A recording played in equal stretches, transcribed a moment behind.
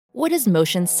What does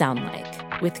motion sound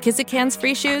like? With Kizik Hands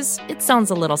Free Shoes, it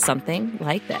sounds a little something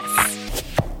like this.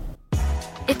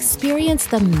 Experience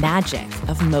the magic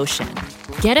of motion.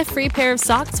 Get a free pair of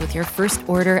socks with your first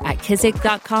order at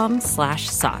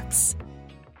kizik.com/socks.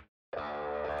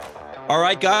 All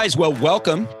right, guys. Well,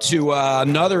 welcome to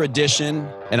another edition,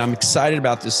 and I'm excited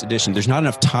about this edition. There's not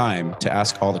enough time to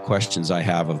ask all the questions I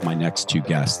have of my next two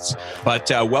guests, but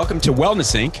welcome to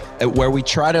Wellness Inc., where we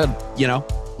try to,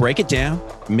 break it down,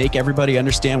 make everybody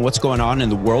understand what's going on in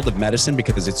the world of medicine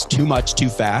because it's too much, too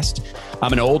fast.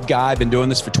 I'm an old guy. I've been doing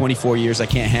this for 24 years. I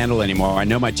can't handle anymore. I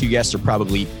know my two guests are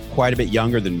probably quite a bit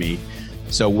younger than me.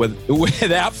 So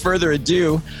without further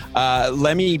ado,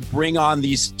 let me bring on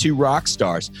these two rock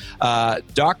stars.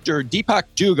 Dr. Deepak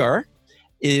Dugar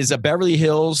is a Beverly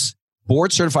Hills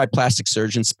board-certified plastic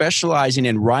surgeon specializing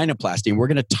in rhinoplasty. And we're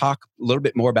going to talk a little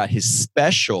bit more about his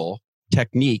special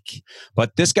technique.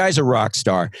 But this guy's a rock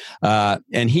star.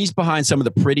 And he's behind some of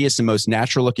the prettiest and most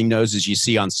natural-looking noses you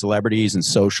see on celebrities and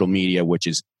social media, which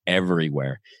is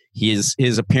everywhere.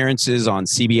 His appearances on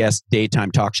CBS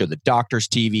daytime talk show, The Doctors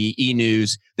TV, E!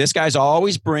 News. This guy's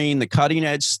always bringing the cutting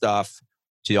edge stuff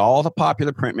to all the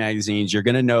popular print magazines. You're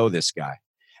going to know this guy.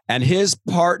 And his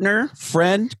partner,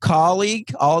 friend,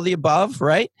 colleague, all of the above,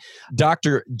 right?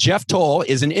 Dr. Jeff Toll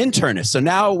is an internist. So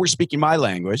now we're speaking my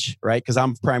language, right? Because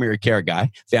I'm a primary care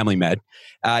guy, family med.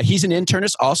 He's an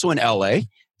internist also in LA,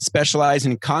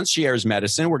 specializing in concierge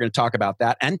medicine. We're going to talk about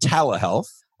that and telehealth.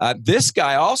 This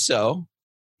guy also,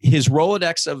 his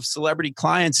Rolodex of celebrity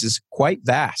clients is quite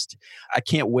vast. I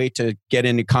can't wait to get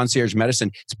into concierge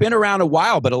medicine. It's been around a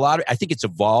while, but I think it's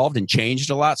evolved and changed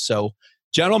a lot. So,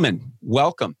 gentlemen,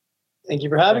 welcome. Thank you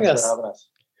for having us.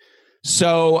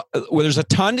 So, there's a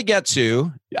ton to get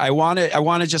to. I'm going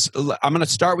to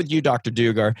start with you, Dr.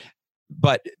 Dugar.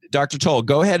 But Dr. Toll,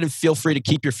 go ahead and feel free to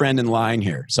keep your friend in line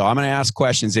here. So I'm going to ask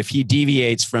questions. If he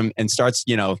deviates from and starts,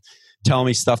 telling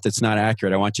me stuff that's not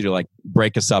accurate, I want you to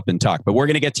break us up and talk. But we're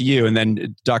going to get to you. And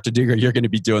then Dr. Dugar, you're going to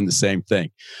be doing the same thing.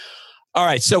 All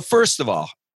right. So first of all,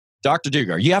 Dr.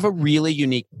 Dugar, you have a really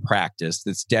unique practice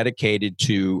that's dedicated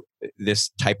to this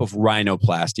type of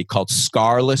rhinoplasty called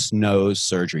scarless nose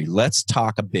surgery. Let's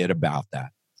talk a bit about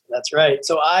that. That's right.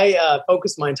 So I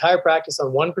focused my entire practice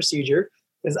on one procedure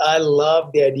because I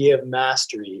love the idea of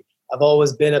mastery. I've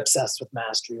always been obsessed with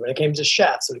mastery. When it came to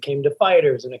chefs, when it came to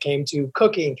fighters, when it came to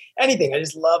cooking, anything, I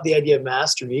just love the idea of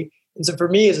mastery. And so for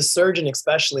me as a surgeon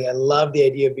especially, I love the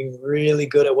idea of being really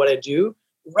good at what I do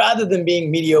rather than being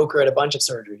mediocre at a bunch of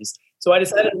surgeries. So I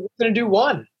decided I'm going to do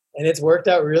one, and it's worked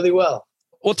out really well.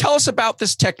 Well, tell us about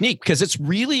this technique because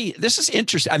this is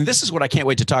interesting. And this is what I can't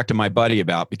wait to talk to my buddy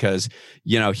about because,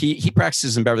 he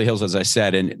practices in Beverly Hills, as I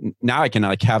said, and now I can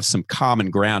have some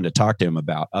common ground to talk to him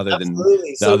about other than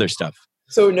the other stuff.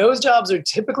 So nose jobs are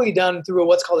typically done through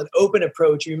what's called an open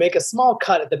approach. You make a small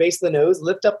cut at the base of the nose,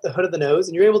 lift up the hood of the nose,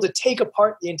 and you're able to take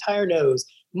apart the entire nose,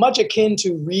 much akin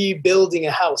to rebuilding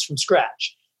a house from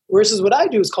scratch. Versus what I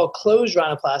do is called closed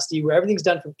rhinoplasty, where everything's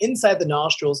done from inside the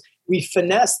nostrils. We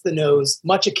finesse the nose,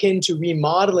 much akin to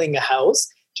remodeling a house,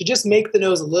 to just make the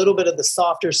nose a little bit of the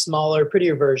softer, smaller,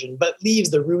 prettier version, but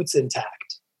leaves the roots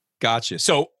intact. Gotcha.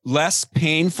 So less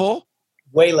painful?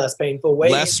 Way less painful.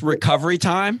 Less recovery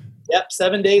time? Yep.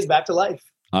 7 days back to life.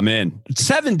 I'm in.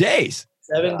 7 days?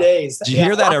 7 days. Did you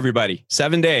hear that, everybody?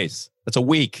 7 days. That's a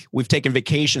week. We've taken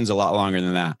vacations a lot longer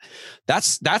than that.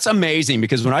 That's amazing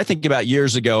because when I think about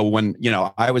years ago when,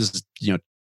 I was,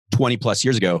 20 plus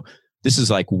years ago, this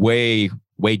is way,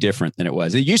 way different than it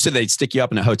was. It used to, they'd stick you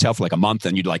up in a hotel for a month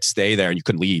and you'd stay there and you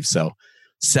couldn't leave. So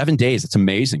 7 days, it's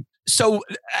amazing. So,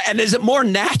 and is it more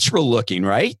natural looking,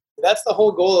 right? That's the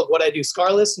whole goal of what I do.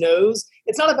 Scarless nose.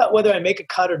 It's not about whether I make a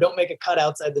cut or don't make a cut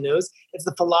outside the nose. It's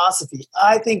the philosophy.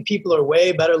 I think people are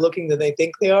way better looking than they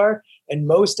think they are. And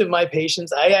most of my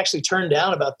patients, I actually turn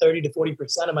down about 30 to 40%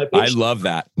 of my patients. I love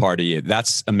that part of you.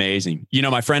 That's amazing.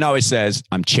 My friend always says,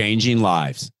 I'm changing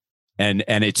lives. And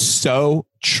it's so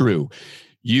true.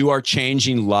 You are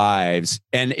changing lives.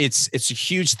 And it's a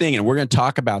huge thing. And we're going to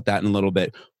talk about that in a little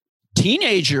bit.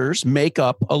 Teenagers make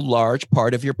up a large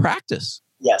part of your practice.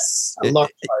 Yes, a large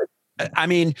part.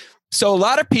 So a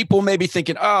lot of people may be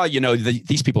thinking,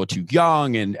 these people are too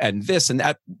young and this and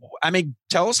that.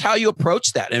 Tell us how you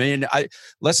approach that.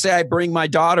 Let's say I bring my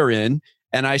daughter in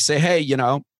and I say, hey,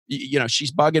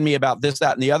 she's bugging me about this,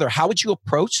 that, and the other. How would you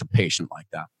approach a patient like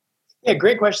that? Yeah,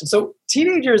 great question. So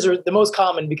teenagers are the most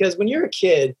common because when you're a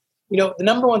kid, the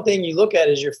number one thing you look at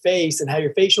is your face and how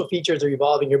your facial features are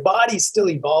evolving. Your body's still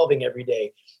evolving every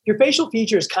day. Your facial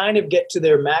features kind of get to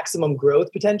their maximum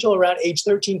growth potential around age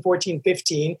 13, 14,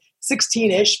 15,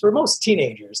 16-ish for most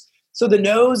teenagers. So the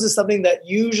nose is something that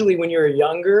usually when you're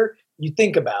younger, you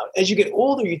think about. As you get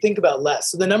older, you think about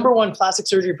less. So the number one plastic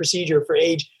surgery procedure for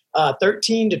age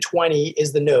 13 to 20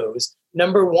 is the nose.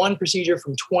 Number one procedure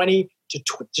from 20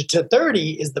 to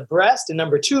 30 is the breast, and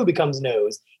number two becomes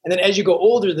nose. And then as you go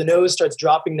older, the nose starts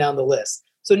dropping down the list.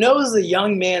 So nose is a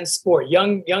young man's sport,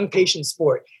 young patient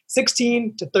sport.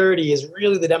 16 to 30 is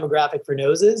really the demographic for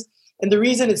noses. And the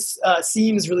reason it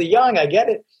seems really young, I get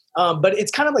it, but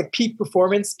it's kind of like peak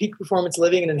performance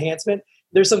living and enhancement.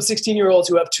 There's some 16-year-olds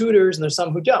who have tutors and there's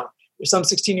some who don't. There's some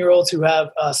 16-year-olds who have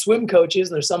swim coaches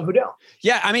and there's some who don't.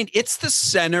 Yeah, I mean, it's the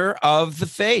center of the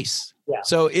face. Yeah.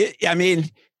 So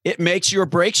it makes you or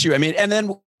breaks you. I mean, and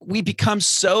then we become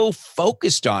so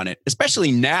focused on it,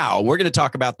 especially now. We're going to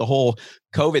talk about the whole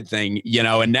COVID thing,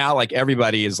 and now like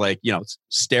everybody is like,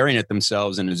 staring at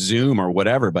themselves in a Zoom or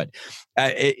whatever, but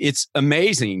it's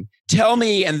amazing. Tell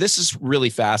me, and this is really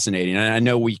fascinating, and I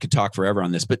know we could talk forever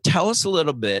on this, but tell us a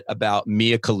little bit about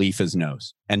Mia Khalifa's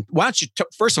nose. And why don't you,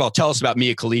 first of all, tell us about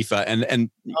Mia Khalifa and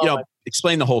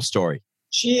explain the whole story.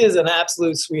 She is an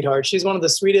absolute sweetheart. She's one of the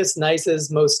sweetest,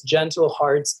 nicest, most gentle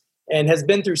hearts, and has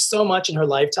been through so much in her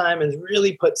lifetime and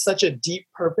really put such a deep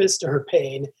purpose to her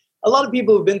pain. A lot of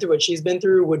people who've been through what she's been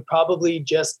through would probably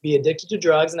just be addicted to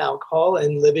drugs and alcohol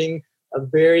and living a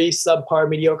very subpar,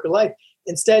 mediocre life.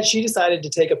 Instead, she decided to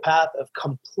take a path of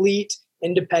complete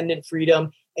independent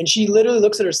freedom. And she literally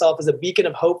looks at herself as a beacon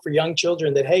of hope for young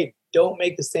children that, hey, don't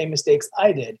make the same mistakes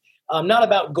I did. Not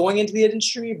about going into the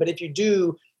industry, but if you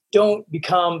do, don't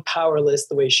become powerless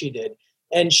the way she did.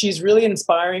 And she's really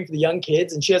inspiring for the young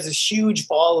kids. And she has this huge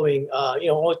following,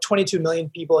 almost 22 million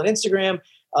people on Instagram,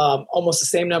 almost the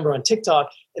same number on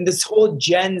TikTok. And this whole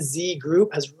Gen Z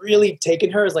group has really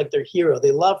taken her as like their hero.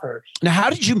 They love her. Now, how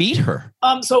did you meet her?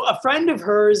 So a friend of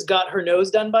hers got her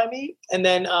nose done by me. And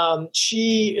then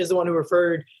she is the one who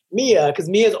referred Mia, because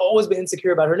Mia's always been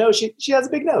insecure about her nose. She has a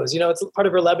big nose. It's part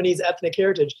of her Lebanese ethnic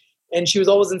heritage. And she was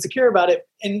always insecure about it.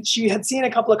 And she had seen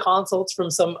a couple of consults from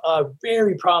some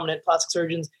very prominent plastic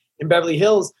surgeons in Beverly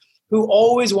Hills who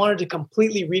always wanted to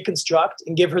completely reconstruct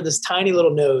and give her this tiny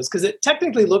little nose because it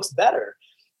technically looks better.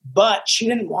 But she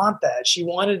didn't want that. She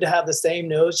wanted to have the same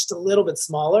nose, just a little bit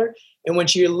smaller. And when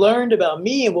she learned about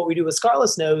me and what we do with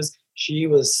Scarlett's nose, she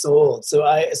was sold. So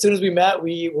as soon as we met,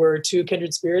 we were two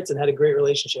kindred spirits and had a great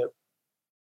relationship.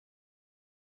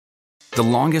 The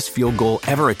longest field goal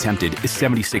ever attempted is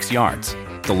 76 yards.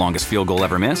 The longest field goal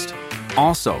ever missed?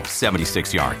 Also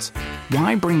 76 yards.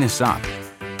 Why bring this up?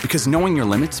 Because knowing your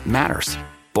limits matters,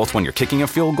 both when you're kicking a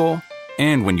field goal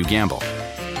and when you gamble.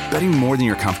 Betting more than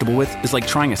you're comfortable with is like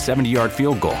trying a 70-yard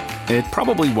field goal. It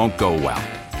probably won't go well.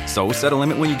 So set a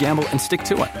limit when you gamble and stick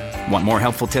to it. Want more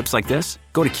helpful tips like this?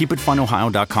 Go to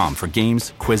keepitfunohio.com for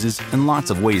games, quizzes, and lots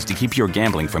of ways to keep your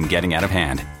gambling from getting out of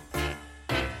hand.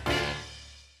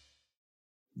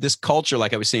 This culture,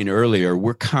 like I was saying earlier,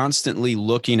 we're constantly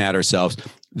looking at ourselves.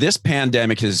 This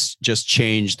pandemic has just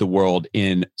changed the world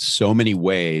in so many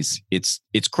ways. It's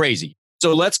crazy.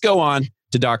 So let's go on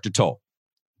to Dr. Toll.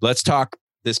 Let's talk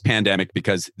this pandemic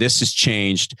because this has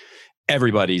changed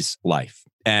everybody's life.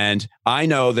 And I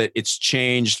know that it's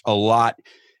changed a lot.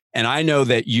 And I know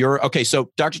that so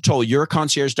Dr. Toll, you're a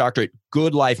concierge doctor at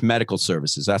Good Life Medical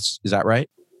Services. Is that right?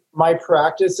 My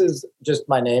practice is just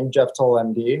my name, Jeff Toll,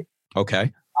 MD.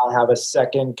 Okay. I have a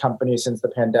second company since the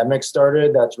pandemic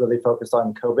started that's really focused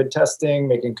on COVID testing,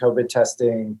 making COVID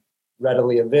testing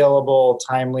readily available,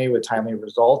 timely, with timely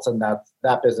results. And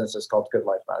that business is called Good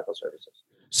Life Medical Services.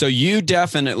 So you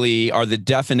definitely are the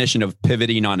definition of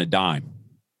pivoting on a dime.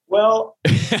 Well,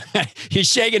 he's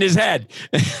shaking his head.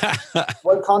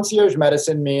 What concierge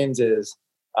medicine means is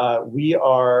we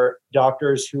are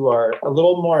doctors who are a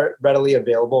little more readily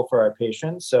available for our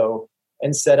patients. So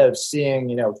instead of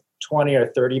seeing, 20 or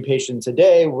 30 patients a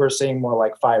day, we're seeing more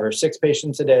like 5 or 6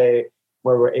 patients a day,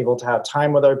 where we're able to have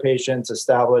time with our patients,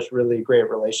 establish really great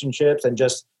relationships, and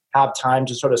just have time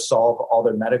to sort of solve all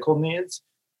their medical needs.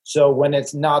 So when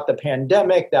it's not the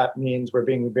pandemic, that means we're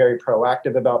being very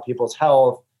proactive about people's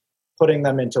health, putting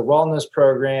them into wellness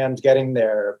programs, getting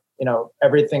their,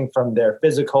 everything from their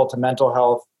physical to mental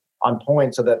health on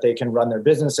point so that they can run their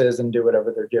businesses and do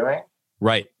whatever they're doing.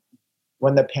 Right.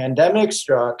 When the pandemic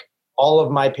struck, all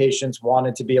of my patients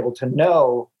wanted to be able to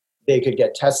know they could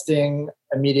get testing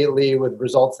immediately with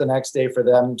results the next day for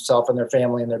themselves and their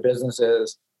family and their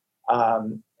businesses.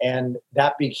 And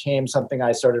that became something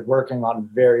I started working on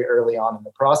very early on in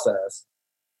the process.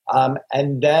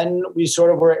 And then we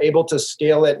sort of were able to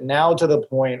scale it now to the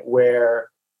point where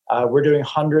we're doing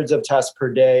hundreds of tests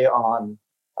per day on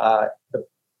the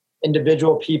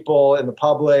individual people in the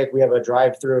public. We have a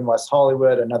drive-through in West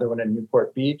Hollywood, another one in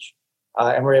Newport Beach.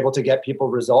 and we're able to get people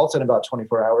results in about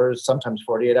 24 hours, sometimes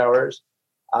 48 hours.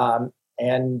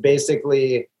 And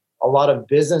basically, a lot of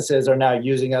businesses are now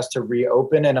using us to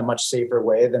reopen in a much safer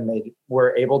way than they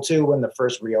were able to when the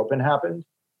first reopen happened.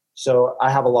 So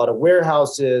I have a lot of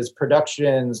warehouses,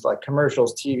 productions, like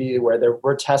commercials, TV, where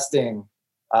we're testing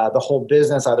the whole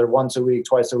business either once a week,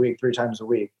 twice a week, 3 times a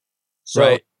week. So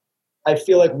right. I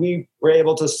feel like we were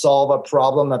able to solve a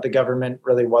problem that the government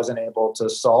really wasn't able to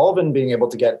solve, and being able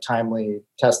to get timely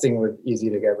testing with easy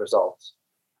to get results.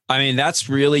 I mean, that's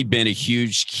really been a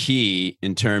huge key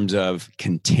in terms of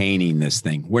containing this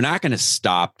thing. We're not going to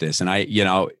stop this. And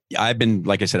I've been,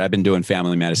 like I said, I've been doing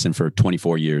family medicine for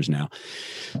 24 years now.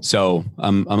 So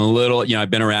I'm a little, I've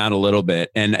been around a little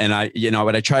bit, and I,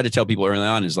 what I try to tell people early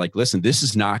on is like, listen, this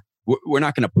is not, we're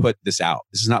not going to put this out.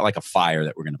 This is not like a fire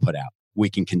that we're going to put out. We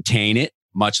can contain it,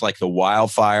 much like the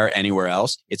wildfire anywhere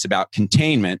else. It's about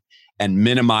containment and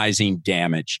minimizing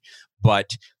damage.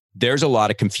 But there's a lot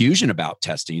of confusion about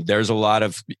testing. There's a lot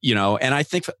of, and I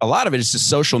think a lot of it is just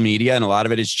social media, and a lot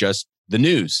of it is just the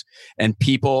news. And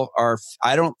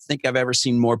I don't think I've ever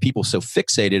seen more people so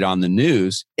fixated on the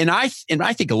news. And I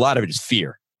think a lot of it is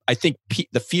fear. I think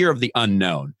the fear of the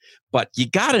unknown, but you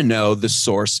got to know the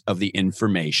source of the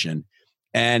information.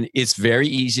 And it's very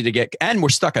easy to get, and we're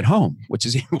stuck at home, which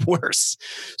is even worse.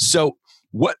 So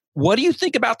what do you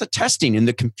think about the testing and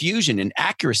the confusion and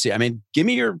accuracy? I mean, give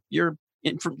me your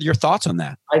thoughts on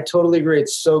that. I totally agree.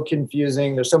 It's so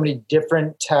confusing. There's so many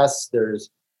different tests. There's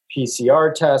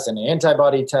PCR tests and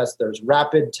antibody tests. There's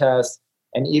rapid tests.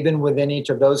 And even within each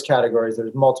of those categories,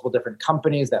 there's multiple different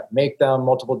companies that make them,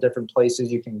 multiple different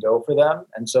places you can go for them.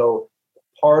 And so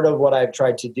part of what I've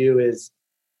tried to do is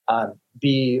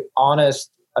be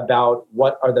honest about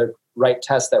what are the right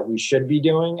tests that we should be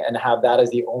doing, and have that as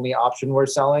the only option we're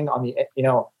selling.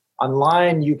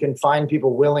 Online, you can find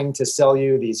people willing to sell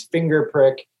you these finger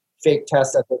prick fake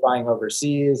tests that they're buying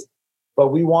overseas. But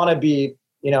we want to be,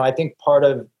 I think part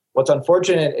of what's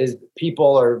unfortunate is people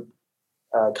or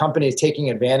companies taking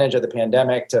advantage of the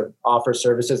pandemic to offer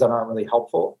services that aren't really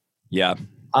helpful. Yeah.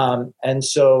 And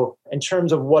so in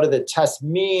terms of what do the tests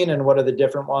mean and what are the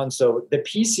different ones? So the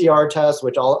PCR test,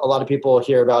 which a lot of people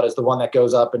hear about, is the one that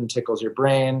goes up and tickles your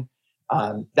brain.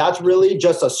 That's really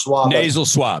just a swab. Nasal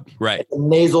swab, right. A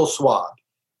nasal swab.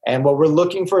 And what we're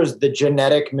looking for is the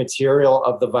genetic material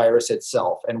of the virus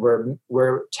itself. And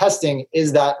we're testing,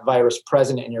 is that virus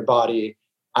present in your body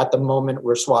at the moment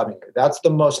we're swabbing you? That's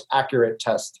the most accurate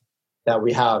test that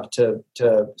we have to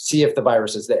see if the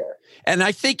virus is there. And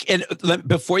I think, and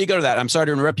before you go to that, I'm sorry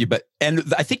to interrupt you, and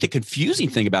I think the confusing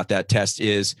thing about that test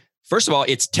is, first of all,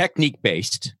 it's technique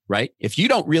based, right? If you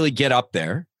don't really get up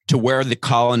there to where the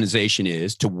colonization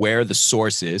is, to where the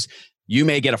source is, you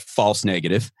may get a false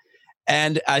negative.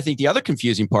 And I think the other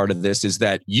confusing part of this is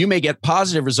that you may get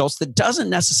positive results that doesn't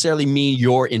necessarily mean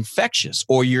you're infectious,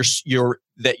 or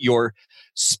that you're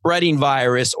spreading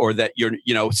virus, or that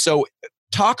so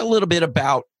talk a little bit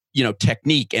about,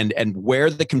 technique and where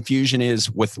the confusion is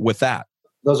with that.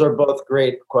 Those are both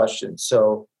great questions.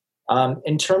 So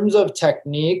in terms of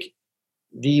technique,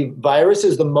 the virus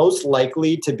is the most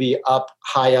likely to be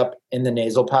high up in the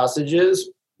nasal passages,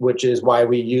 which is why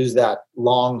we use that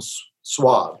long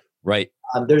swab. Right.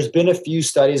 There's been a few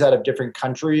studies out of different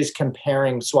countries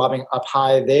comparing swabbing up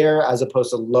high there as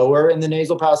opposed to lower in the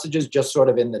nasal passages, just sort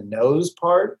of in the nose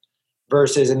part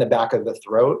versus in the back of the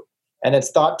throat. And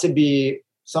it's thought to be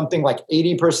something like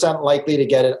 80% likely to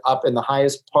get it up in the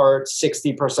highest part,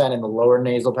 60% in the lower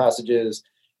nasal passages,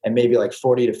 and maybe like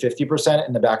 40 to 50%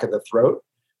 in the back of the throat.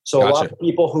 So Gotcha. A lot of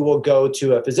people who will go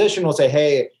to a physician will say,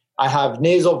 hey, I have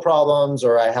nasal problems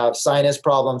or I have sinus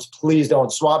problems. Please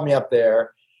don't swab me up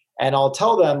there. And I'll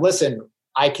tell them, listen,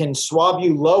 I can swab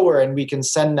you lower and we can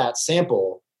send that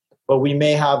sample, but we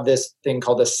may have this thing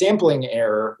called a sampling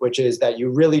error, which is that you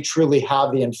really truly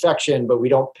have the infection, but we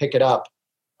don't pick it up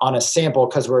on a sample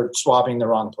because we're swabbing the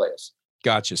wrong place.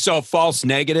 Gotcha. So a false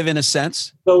negative in a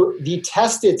sense? So the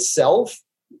test itself,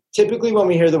 typically when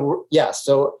we hear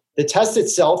so the test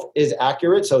itself is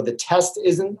accurate. So the test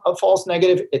isn't a false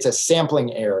negative. It's a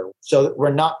sampling error. So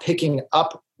we're not picking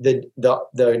up the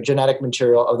genetic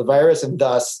material of the virus, and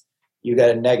thus you get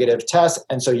a negative test.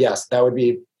 And so, yes, that would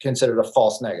be considered a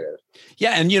false negative.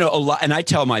 Yeah. And, a lot, and I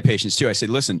tell my patients too, I say,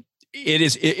 listen,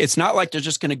 it's not like they're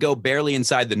just going to go barely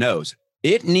inside the nose.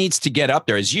 It needs to get up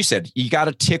there. As you said, you got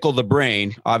to tickle the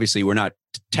brain. Obviously, we're not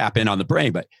tap in on the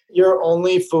brain, but you're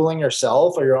only fooling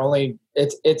yourself, or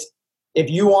if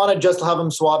you want to just have them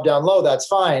swab down low, that's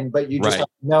fine. But you just have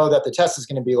to know that the test is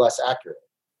going to be less accurate.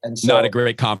 And so, not a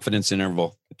great confidence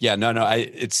interval. Yeah, no,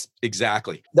 it's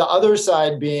exactly. The other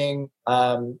side being,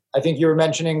 I think you were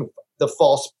mentioning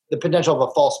the potential of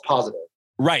a false positive.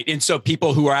 Right. And so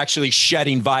people who are actually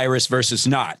shedding virus versus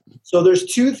not. So there's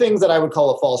two things that I would call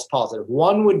a false positive.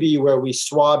 One would be where we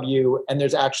swab you and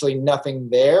there's actually nothing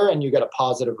there and you get a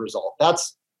positive result.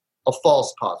 That's a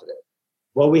false positive.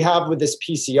 What we have with this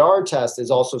PCR test is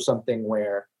also something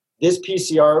where this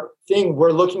PCR thing,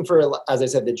 we're looking for, as I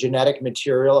said, the genetic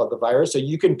material of the virus. So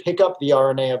you can pick up the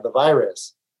RNA of the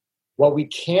virus. What we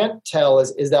can't tell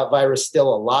is that virus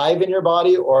still alive in your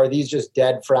body, or are these just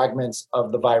dead fragments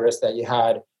of the virus that you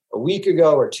had a week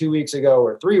ago or 2 weeks ago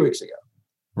or 3 weeks ago?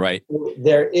 Right.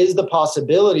 There is the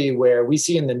possibility where we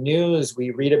see in the news, we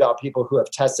read about people who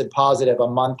have tested positive a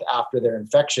month after their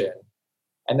infection.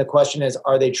 And the question is,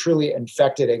 are they truly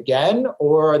infected again,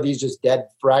 or are these just dead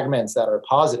fragments that are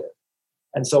positive?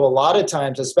 And so a lot of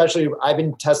times, especially I've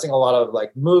been testing a lot of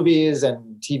like movies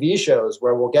and TV shows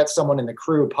where we'll get someone in the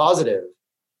crew positive,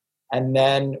 and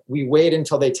then we wait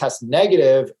until they test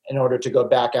negative in order to go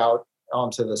back out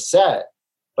onto the set.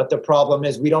 But the problem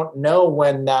is we don't know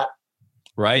when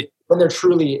they're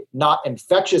truly not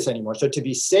infectious anymore. So to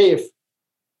be safe,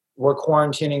 we're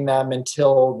quarantining them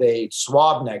until they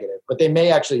swab negative, but they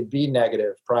may actually be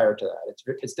negative prior to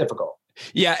that. It's difficult.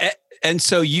 Yeah. And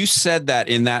so you said that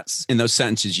in those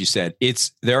sentences you said,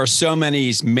 there are so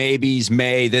many maybes,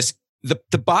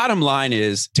 the bottom line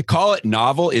is to call it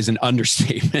novel is an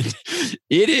understatement.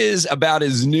 It is about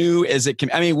as new as it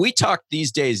can. I mean, we talk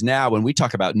these days now, when we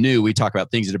talk about new, we talk about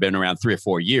things that have been around 3 or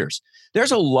 4 years.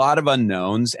 There's a lot of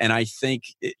unknowns. And I think,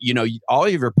 all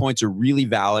of your points are really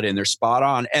valid and they're spot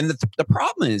on. And the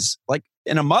problem is, like,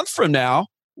 in a month from now,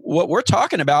 what we're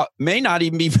talking about may not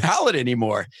even be valid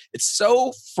anymore. It's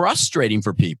so frustrating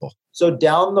for people. So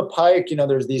down the pike,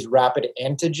 there's these rapid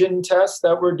antigen tests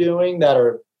that we're doing that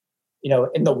are,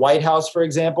 in the White House, for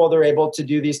example, they're able to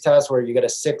do these tests where you get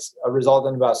a result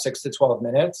in about 6 to 12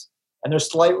 minutes, and they're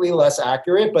slightly less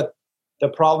accurate. But the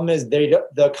problem is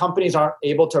the companies aren't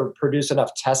able to produce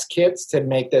enough test kits to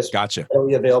make this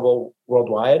readily available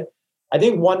worldwide. I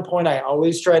think one point I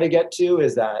always try to get to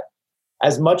is that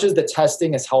as much as the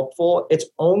testing is helpful, it's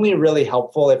only really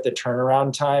helpful if the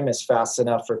turnaround time is fast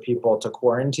enough for people to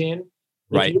quarantine.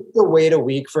 Right. If you have to wait a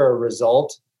week for a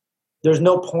result, there's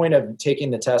no point of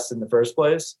taking the test in the first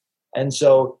place. And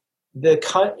so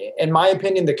in my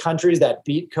opinion, the countries that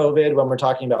beat COVID, when we're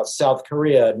talking about South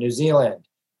Korea, New Zealand,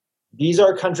 these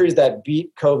are countries that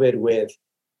beat COVID with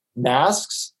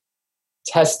masks,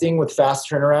 testing with fast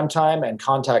turnaround time, and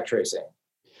contact tracing.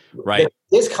 Right.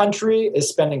 This country is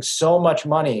spending so much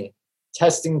money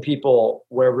testing people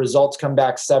where results come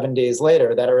back 7 days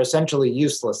later that are essentially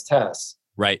useless tests.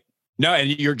 Right. No, and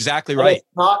you're exactly right. It's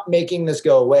not making this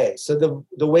go away. So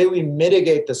the way we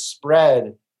mitigate the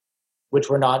spread, which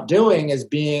we're not doing, is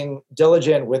being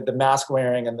diligent with the mask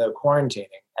wearing and the quarantining.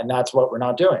 And that's what we're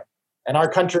not doing. And our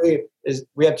country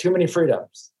we have too many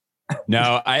freedoms.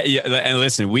 No, and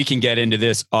listen, we can get into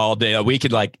this all day. We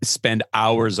could spend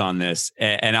hours on this.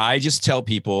 And I just tell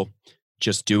people,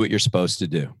 just do what you're supposed to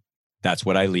do. That's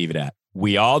what I leave it at.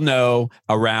 We all know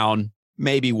around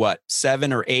maybe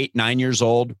 7 or 8, 9 years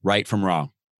old, right from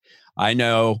wrong. I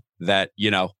know that,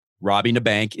 robbing a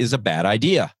bank is a bad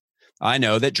idea. I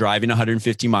know that driving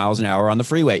 150 miles an hour on the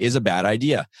freeway is a bad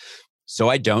idea. So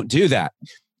I don't do that.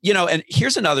 And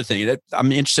here's another thing that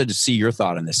I'm interested to see your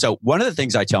thought on this. So one of the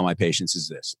things I tell my patients is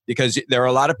this, because there are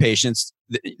a lot of patients,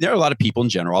 there are a lot of people in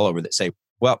general all over that say,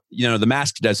 well, the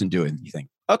mask doesn't do anything.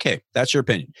 Okay, that's your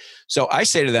opinion. So I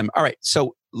say to them, all right,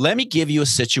 so let me give you a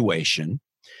situation.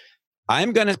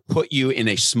 I'm going to put you in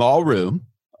a small room,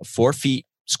 a 4 feet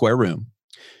square room,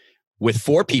 with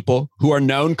 4 people who are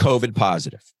known COVID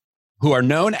positive, who are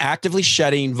known actively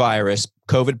shedding virus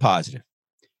COVID positive.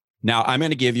 Now, I'm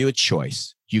going to give you a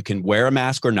choice. You can wear a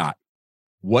mask or not.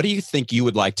 What do you think you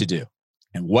would like to do?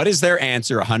 And what is their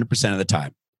answer 100% of the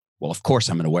time? Well, of course,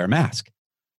 I'm going to wear a mask.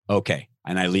 Okay.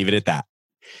 And I leave it at that.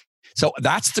 So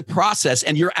that's the process.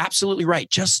 And you're absolutely right.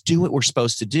 Just do what we're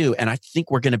supposed to do. And I think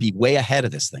we're going to be way ahead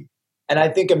of this thing. And I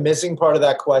think a missing part of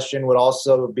that question would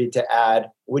also be to add,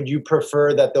 would you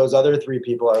prefer that those other 3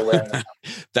 people are wearing them?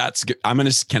 That's good.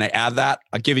 Can I add that?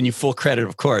 I'm giving you full credit,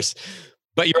 of course.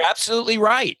 But you're absolutely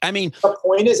right. I mean, the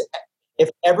point is, if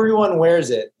everyone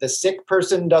wears it, the sick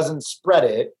person doesn't spread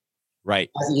it right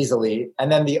as easily.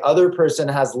 And then the other person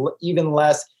has even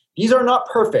less. These are not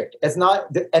perfect. It's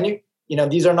not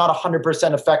these are not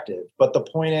 100% effective. But the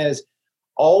point is,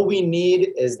 all we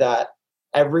need is that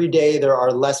every day there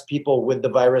are less people with the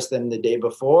virus than the day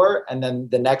before. And then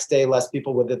the next day, less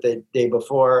people with it the day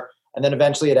before. And then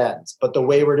eventually it ends. But the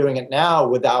way we're doing it now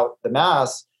without the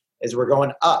mask is we're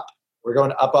going up. We're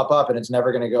going up, up, up, and it's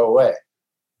never going to go away.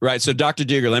 Right. So Dr.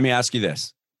 Duger, let me ask you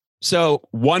this. So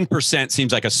 1%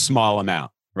 seems like a small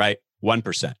amount, right?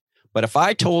 1%. But if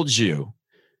I told you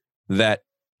that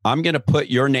I'm going to put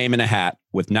your name in a hat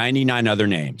with 99 other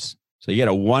names, so you get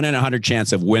a 1 in 100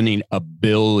 chance of winning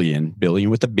billion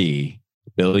with a B,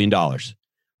 $1 billion.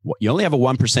 You only have a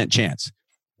 1% chance.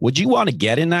 Would you want to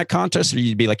get in that contest, or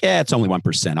you'd be like, it's only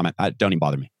 1%. I don't even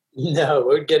bother me. No,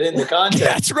 we'd get in the contest.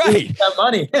 That's right. That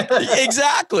money.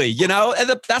 Exactly.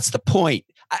 And that's the point.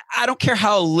 I don't care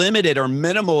how limited or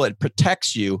minimal it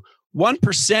protects you.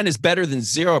 1% is better than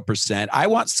 0%. I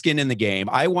want skin in the game.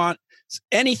 I want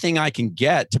anything I can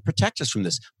get to protect us from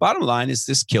this. Bottom line is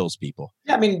this kills people.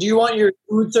 Yeah, I mean, do you want your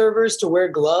food servers to wear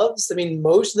gloves? I mean,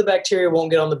 most of the bacteria won't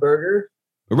get on the burger.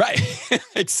 Right.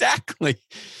 Exactly.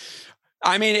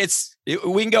 I mean,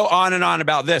 we can go on and on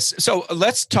about this. So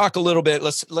let's talk a little bit.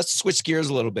 Let's switch gears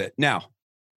a little bit. Now,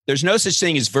 there's no such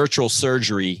thing as virtual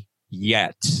surgery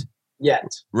yet.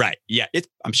 Right. Yeah.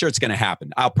 I'm sure it's going to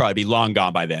happen. I'll probably be long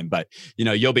gone by then, but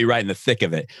you'll be right in the thick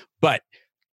of it. But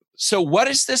so what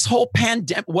is this whole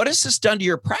pandemic? What has this done to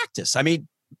your practice? I mean,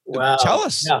 tell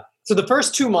us. Yeah. So the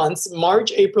first 2 months,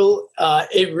 March, April,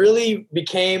 it really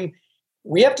became,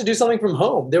 we have to do something from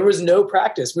home. There was no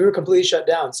practice. We were completely shut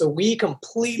down. So we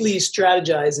completely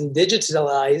strategized and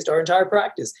digitalized our entire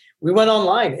practice. We went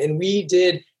online and we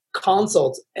did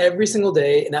consults every single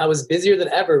day. And I was busier than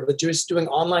ever with just doing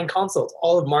online consults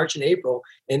all of March and April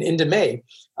and into May.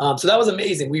 So that was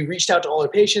amazing. We reached out to all our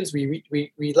patients. We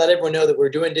let everyone know that we're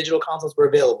doing digital consults. We're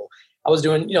available. I was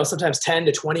doing, sometimes 10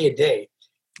 to 20 a day.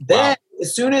 Then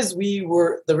as soon as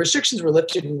the restrictions were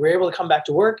lifted and we were able to come back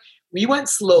to work, we went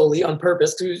slowly on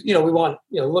purpose because, we want,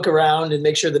 look around and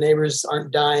make sure the neighbors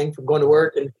aren't dying from going to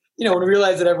work. And, when we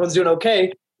realized that everyone's doing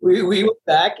okay, we went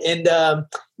back and,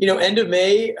 end of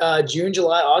May, June,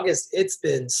 July, August, it's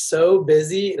been so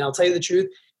busy. And I'll tell you the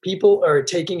truth, people are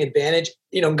taking advantage.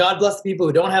 God bless the people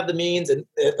who don't have the means and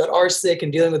that are sick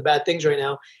and dealing with bad things right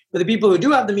now. But the people who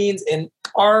do have the means and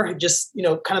are just,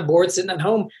 kind of bored sitting at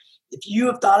home, if you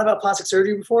have thought about plastic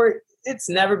surgery before, it's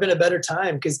never been a better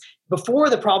time. Because before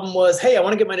the problem was, hey, I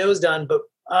want to get my nose done, but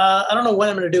I don't know when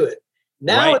I'm going to do it.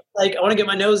 Now It's like, I want to get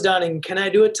my nose done, and can I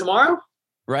do it tomorrow?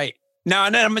 Right. Now,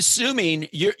 and I'm assuming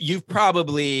you've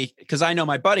probably, because I know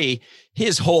my buddy,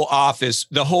 his whole office,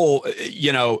 the whole,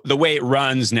 the way it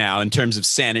runs now in terms of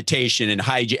sanitation and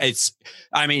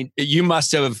hygiene, you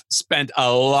must have spent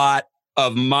a lot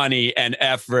of money and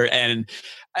effort, and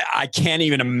I can't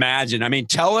even imagine. I mean,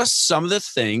 tell us some of the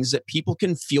things that people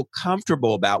can feel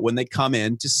comfortable about when they come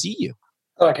in to see you.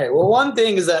 Okay. Well, one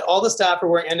thing is that all the staff are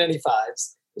wearing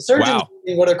N95s. The surgeons are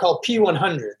using what are called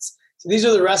P100s. So these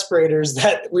are the respirators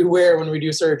that we wear when we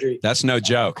do surgery. That's no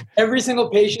joke. Every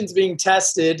single patient's being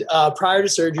tested prior to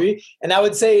surgery. And I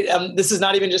would say, this is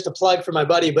not even just a plug for my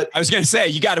buddy, but I was going to say,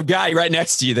 you got a guy right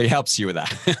next to you that helps you with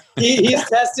that. he's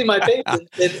testing my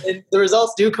patients and the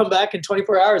results do come back in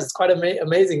 24 hours. It's quite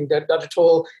amazing. Dr.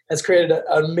 Toll has created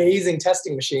an amazing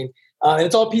testing machine. And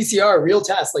it's all PCR, real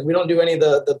tests. Like we don't do any of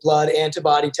the blood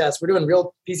antibody tests. We're doing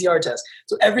real PCR tests.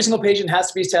 So every single patient has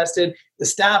to be tested. The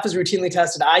staff is routinely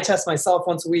tested. I test myself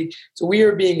once a week. So we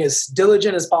are being as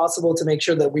diligent as possible to make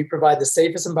sure that we provide the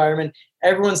safest environment.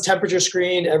 Everyone's temperature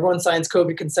screened. Everyone signs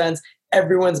COVID consents.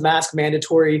 Everyone's mask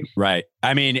mandatory. Right.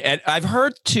 I mean, I've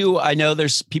heard too, I know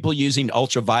there's people using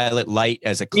ultraviolet light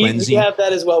as a cleansing. We have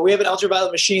that as well. We have an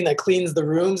ultraviolet machine that cleans the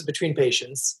rooms between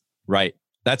patients. Right.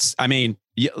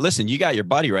 Listen, you got your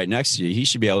buddy right next to you. He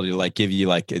should be able to give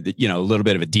you a little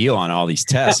bit of a deal on all these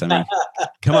tests. I mean,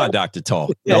 come on, Dr.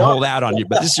 Toll. They'll hold out on you,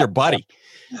 but this is your buddy.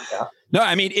 Yeah. No,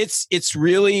 I mean, it's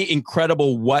really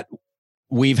incredible what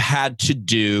we've had to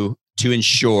do to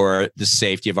ensure the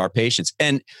safety of our patients.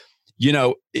 And,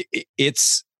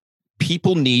 it's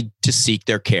people need to seek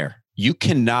their care. You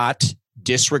cannot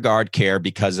disregard care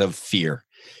because of fear.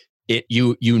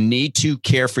 You need to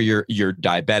care for your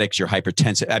diabetics, your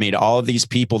hypertensive. I mean, all of these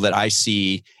people that I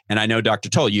see, and I know Dr.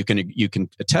 Toll, you can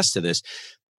attest to this.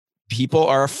 People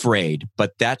are afraid,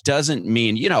 but that doesn't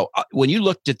mean, when you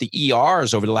looked at the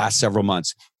ERs over the last several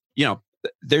months,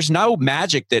 there's no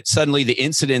magic that suddenly the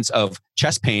incidence of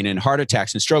chest pain and heart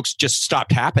attacks and strokes just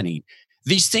stopped happening.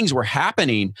 These things were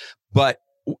happening, but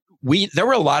there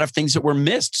were a lot of things that were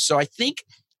missed. So I think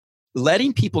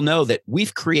letting people know that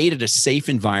we've created a safe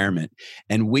environment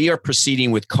and we are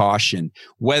proceeding with caution,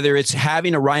 whether it's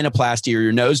having a rhinoplasty or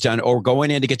your nose done or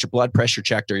going in to get your blood pressure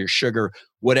checked or your sugar,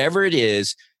 whatever it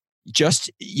is,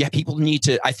 people need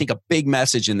to, I think a big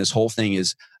message in this whole thing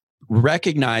is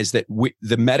recognize that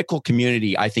the medical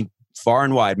community, I think far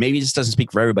and wide, maybe this doesn't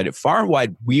speak for everybody, but far and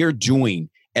wide, we are doing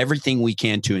everything we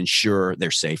can to ensure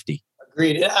their safety.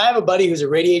 Agreed. I have a buddy who's a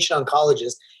radiation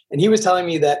oncologist. And he was telling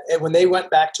me that when they went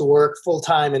back to work full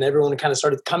time and everyone kind of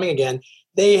started coming again,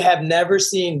 they have never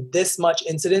seen this much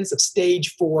incidence of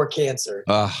stage 4 cancer.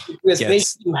 Because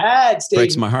patients who had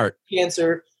stage 4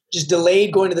 cancer just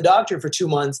delayed going to the doctor for 2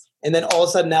 months. And then all of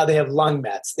a sudden now they have lung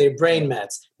mets, they have brain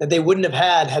mets that they wouldn't have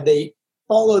had they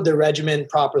followed the regimen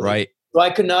properly. Right. So I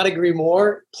could not agree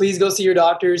more. Please go see your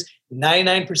doctors.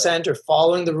 99% are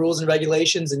following the rules and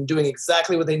regulations and doing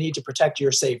exactly what they need to protect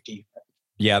your safety.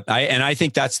 Yeah. I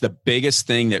think that's the biggest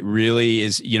thing that really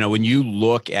is, when you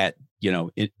look at,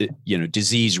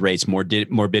 disease rates,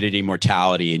 morbidity,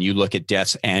 mortality, and you look at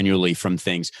deaths annually from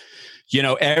things,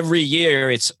 every year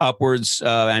it's upwards.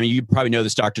 You probably know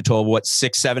this, Dr. Toll,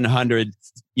 600-700,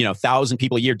 1,000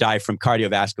 people a year die from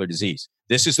cardiovascular disease.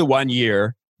 This is the one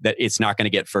year that it's not going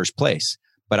to get first place,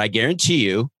 but I guarantee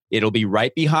you it'll be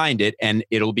right behind it. And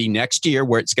it'll be next year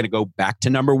where it's going to go back to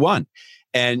number 1.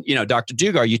 And, Dr.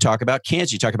 Dugar, you talk about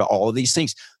cancer, you talk about all of these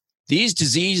things. These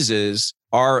diseases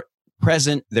are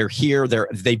present. They're here.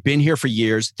 They've been here for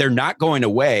years. They're not going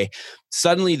away.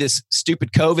 Suddenly this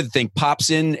stupid COVID thing pops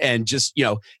in and just,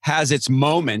 has its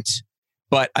moment.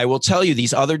 But I will tell you,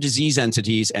 these other disease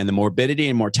entities and the morbidity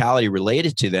and mortality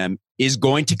related to them is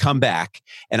going to come back.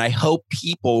 And I hope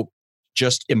people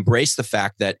just embrace the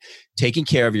fact that taking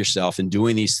care of yourself and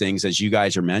doing these things, as you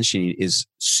guys are mentioning, is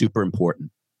super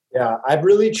important. Yeah, I've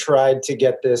really tried to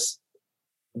get this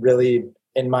really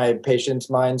in my patients'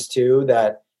 minds too,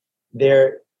 that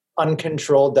their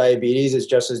uncontrolled diabetes is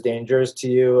just as dangerous to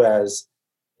you as,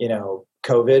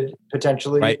 COVID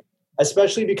potentially. Right.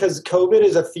 Especially because COVID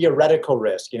is a theoretical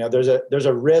risk. There's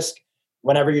a risk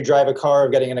whenever you drive a car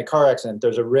of getting in a car accident.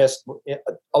 There's a risk.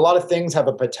 A lot of things have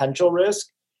a potential risk,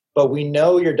 but we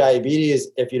know your diabetes,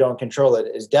 if you don't control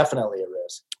it, is definitely a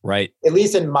risk. Right. At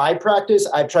least in my practice,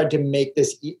 I've tried to make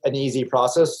this an easy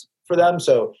process for them.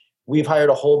 So we've hired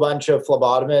a whole bunch of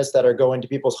phlebotomists that are going to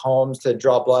people's homes to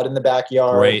draw blood in the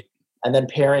backyard. Right. And then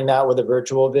pairing that with a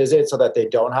virtual visit so that they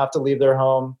don't have to leave their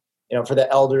home. For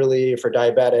the elderly, for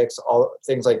diabetics, all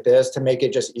things like this, to make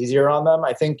it just easier on them.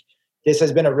 I think this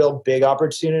has been a real big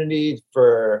opportunity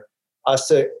for us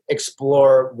to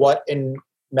explore what in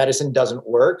medicine doesn't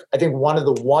work. I think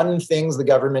one things the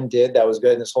government did that was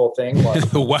good in this whole thing was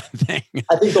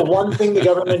I think the one thing the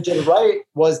government did right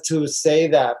was to say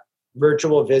that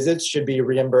virtual visits should be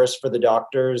reimbursed for the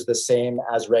doctors the same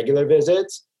as regular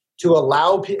visits. To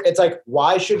allow people, it's like,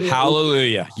 why shouldn't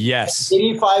Hallelujah. Yes. An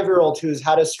 85-year-old who's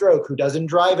had a stroke, who doesn't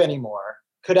drive anymore,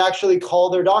 could actually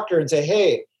call their doctor and say,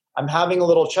 hey, I'm having a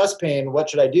little chest pain. What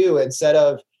should I do? Instead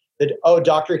of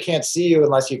doctor can't see you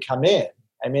unless you come in.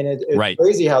 I mean, it's right.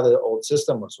 Crazy how the old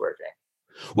system was working.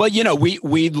 Well,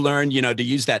 we learned, to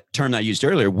use that term I used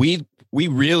earlier, we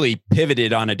really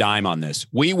pivoted on a dime on this.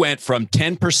 We went from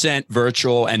 10%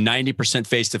 virtual and 90%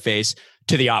 face-to-face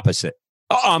to the opposite,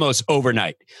 almost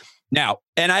overnight. Now,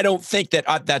 and I don't think that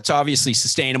that's obviously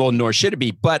sustainable, nor should it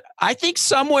be, but I think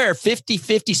somewhere 50,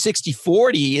 60,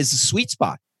 40 is a sweet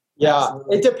spot. Yeah,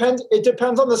 it depends. It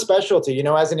depends on the specialty.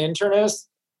 As an internist,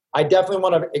 I definitely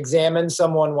want to examine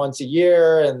someone once a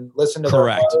year and listen to their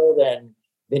heart, and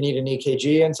they need an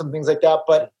EKG and some things like that.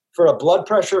 But for a blood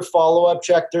pressure follow-up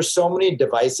check, there's so many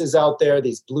devices out there,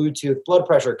 these Bluetooth blood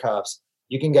pressure cuffs.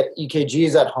 You can get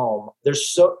EKGs at home.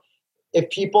 If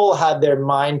people had their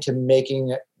mind to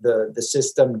making the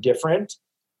system different,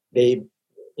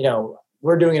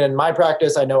 we're doing it in my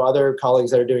practice. I know other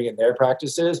colleagues that are doing it in their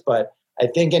practices, but I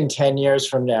think in 10 years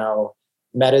from now,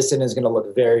 medicine is going to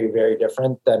look very, very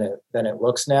different than it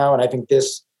looks now. And I think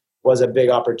this was a big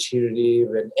opportunity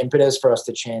and impetus for us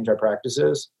to change our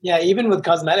practices. Yeah, even with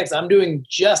cosmetics, I'm doing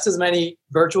just as many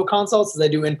virtual consults as I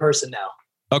do in person now.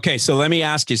 Okay, so let me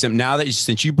ask you something. Now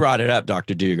since you brought it up,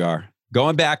 Dr. Dugar,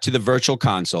 going back to the virtual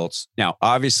consults. Now,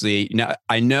 obviously,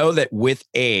 I know that with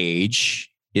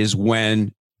age is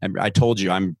when I told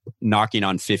you I'm knocking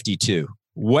on 52.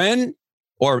 When,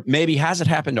 or maybe has it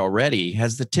happened already?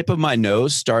 Has the tip of my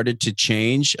nose started to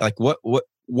change? Like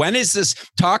when is this?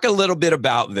 Talk a little bit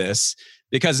about this,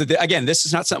 because again, this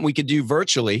is not something we could do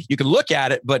virtually. You can look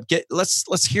at it, but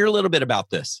let's hear a little bit about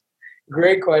this.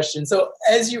 Great question. So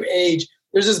as you age,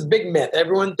 there's this big myth.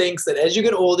 Everyone thinks that as you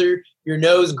get older, your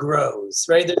nose grows,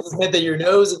 right? There's this myth that your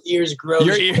nose and ears grow.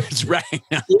 Your ears, right.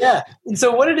 Yeah. And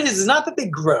so what it is not that they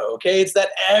grow, okay? It's that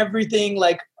everything,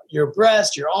 like your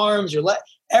breast, your arms, your leg,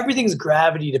 everything's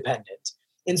gravity dependent.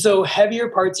 And so heavier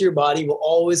parts of your body will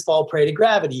always fall prey to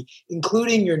gravity,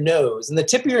 including your nose. And the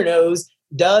tip of your nose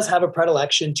does have a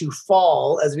predilection to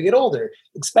fall as we get older,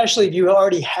 especially if you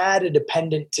already had a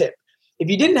dependent tip. If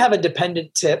you didn't have a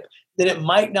dependent tip, then it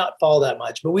might not fall that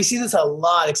much. But we see this a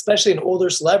lot, especially in older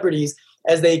celebrities,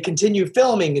 as they continue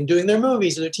filming and doing their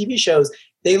movies or their TV shows,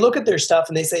 they look at their stuff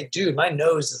and they say, dude, my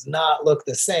nose does not look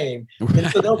the same. And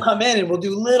so they'll come in and we'll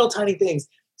do little tiny things.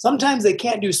 Sometimes they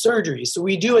can't do surgery. So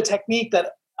we do a technique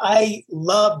that I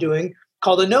love doing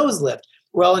called a nose lift,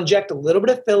 where I'll inject a little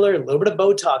bit of filler, a little bit of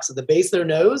Botox at the base of their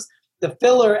nose. The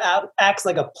filler acts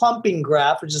like a plumping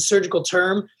graft, which is a surgical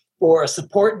term for a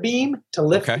support beam to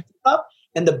lift it up.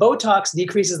 And the Botox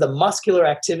decreases the muscular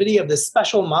activity of this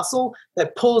special muscle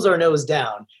that pulls our nose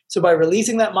down. So by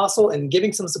releasing that muscle and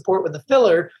giving some support with the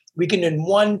filler, we can in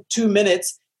 1-2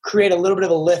 minutes create a little bit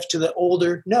of a lift to the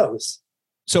older nose.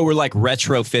 So we're like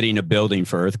retrofitting a building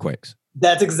for earthquakes.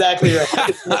 That's exactly right.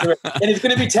 And it's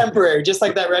going to be temporary, just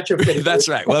like that retrofitting. That's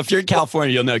right. Well, if you're in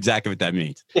California, you'll know exactly what that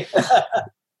means.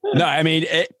 No, I mean,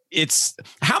 it's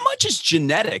how much is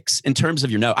genetics in terms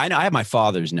of your nose? I know I have my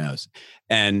father's nose,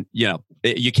 and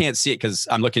you can't see it because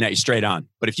I'm looking at you straight on.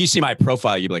 But if you see my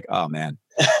profile, you'd be like, oh man.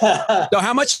 So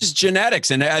how much is genetics?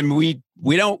 And we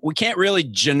can't really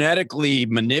genetically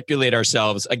manipulate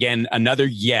ourselves. Again, another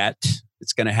yet.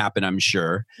 It's going to happen, I'm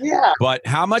sure. Yeah. But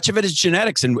how much of it is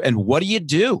genetics, and what do you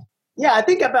do? Yeah, I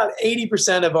think about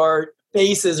 80% of our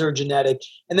faces are genetic,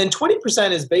 and then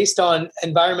 20% is based on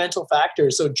environmental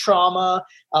factors. So trauma,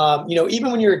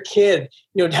 even when you're a kid,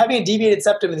 having a deviated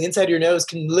septum in the inside of your nose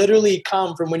can literally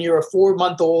come from when you're a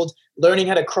 4-month-old learning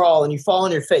how to crawl and you fall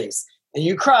on your face and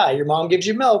you cry. Your mom gives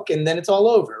you milk and then it's all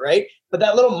over, right? But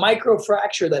that little micro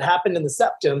fracture that happened in the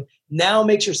septum now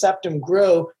makes your septum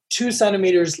grow 2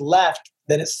 centimeters left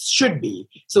than it should be.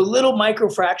 So little micro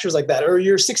fractures like that, or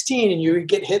you're 16 and you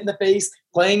get hit in the face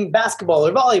playing basketball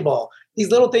or volleyball.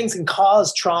 These little things can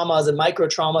cause traumas and micro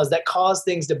traumas that cause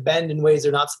things to bend in ways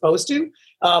they're not supposed to.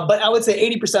 But I would say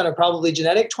 80% are probably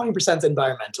genetic, 20% is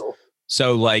environmental.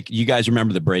 So like you guys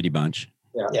remember the Brady Bunch?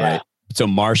 Yeah. Right? So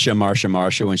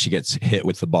Marsha, when she gets hit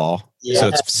with the ball. Yeah. So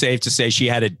it's safe to say she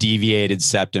had a deviated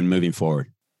septum moving forward.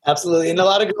 Absolutely. And a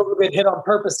lot of girls will get hit on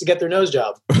purpose to get their nose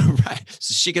job. Right.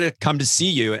 So she could have come to see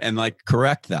you and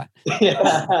correct that.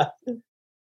 Yeah.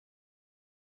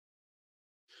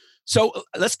 So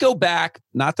let's go back.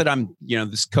 Not that I'm,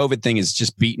 this COVID thing is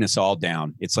just beating us all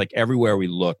down. It's like everywhere we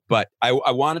look. But I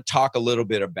want to talk a little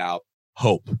bit about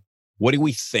hope. What do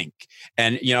we think?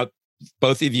 And,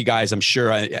 both of you guys, I'm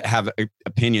sure, have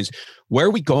opinions. Where are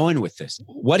we going with this?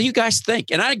 What do you guys think?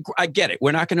 And I get it.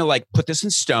 We're not going to put this in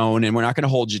stone and we're not going to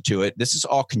hold you to it. This is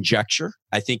all conjecture.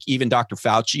 I think even Dr.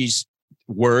 Fauci's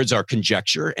words are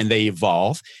conjecture and they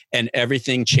evolve and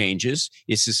everything changes.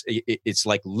 It's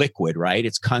like liquid, right?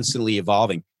 It's constantly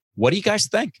evolving. What do you guys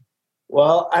think?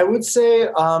 Well, I would say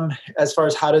as far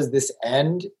as how does this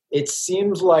end, it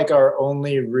seems like our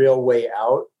only real way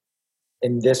out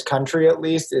in this country, at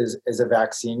least, is a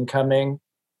vaccine coming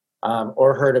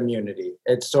or herd immunity.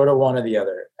 It's sort of one or the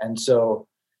other. And so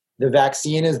the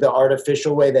vaccine is the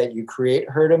artificial way that you create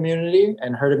herd immunity.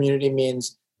 And herd immunity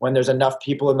means when there's enough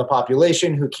people in the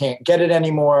population who can't get it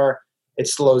anymore, it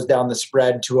slows down the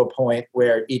spread to a point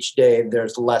where each day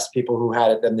there's less people who had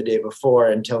it than the day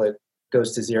before until it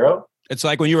goes to zero. It's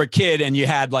like when you were a kid and you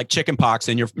had chicken pox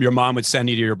and your mom would send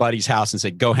you to your buddy's house and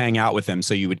say, go hang out with him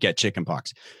so you would get chicken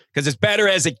pox. Because it's better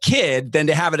as a kid than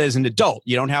to have it as an adult.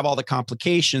 You don't have all the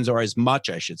complications, or as much,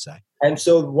 I should say. And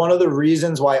so one of the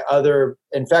reasons why other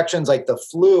infections like the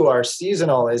flu are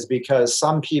seasonal is because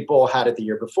some people had it the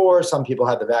year before, some people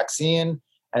had the vaccine.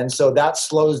 And so that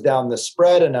slows down the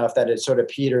spread enough that it sort of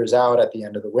peters out at the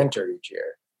end of the winter each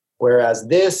year. Whereas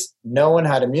this, no one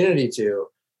had immunity to.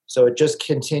 So it just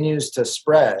continues to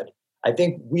spread. I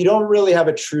think we don't really have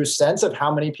a true sense of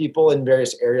how many people in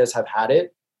various areas have had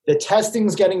it. The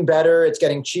testing's getting better. It's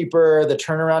getting cheaper. The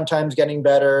turnaround time's getting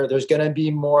better. There's going to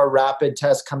be more rapid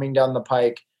tests coming down the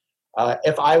pike.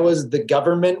 If I was the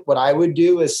government, what I would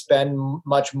do is spend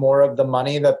much more of the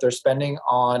money that they're spending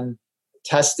on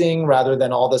testing rather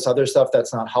than all this other stuff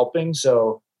that's not helping.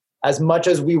 So as much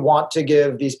as we want to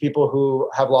give these people who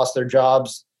have lost their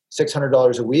jobs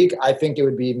 $600 a week, I think it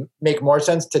would make more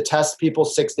sense to test people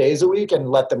 6 days a week and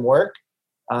let them work.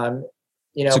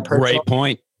 It's a great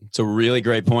point. It's a really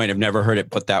great point. I've never heard it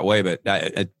put that way, but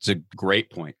it's a great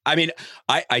point. I mean,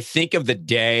 I think of the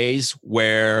days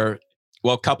where,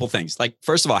 a couple things.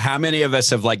 First of all, how many of us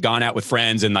have gone out with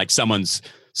friends and someone's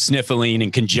sniffling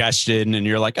and congestion and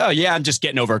you're like, oh yeah, I'm just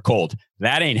getting over a cold.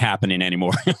 That ain't happening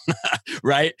anymore.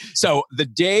 Right? So the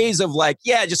days of I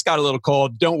just got a little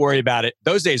cold. Don't worry about it.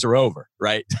 Those days are over.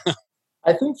 Right?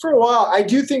 I think for a while, I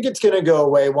do think it's going to go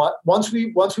away once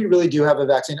we really do have a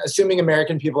vaccine, assuming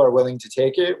American people are willing to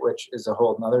take it, which is a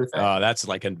whole nother thing. That's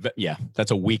like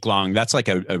that's a week long. That's like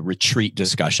a retreat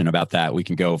discussion about that. We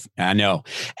can go. I know.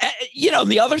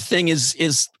 The other thing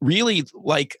is really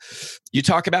like you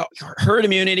talk about herd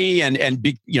immunity and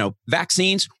big,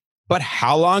 vaccines. But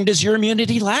how long does your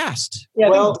immunity last? Yeah,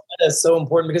 I think data is so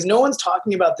important because no one's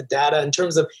talking about the data in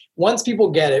terms of once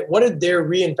people get it, what are their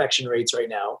reinfection rates right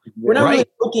now? We're not really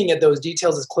looking at those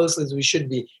details as closely as we should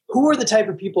be. Who are the type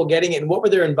of people getting it and what were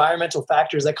their environmental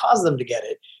factors that caused them to get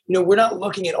it? We're not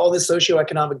looking at all this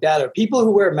socioeconomic data. People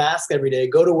who wear masks every day,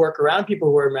 go to work around people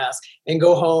who wear masks and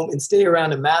go home and stay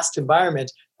around a masked environment.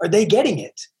 Are they getting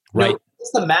it? Right.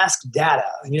 It's the mask data,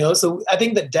 so I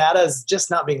think that data is just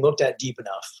not being looked at deep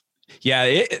enough.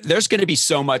 Yeah, there's going to be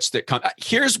so much that comes.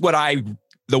 Here's what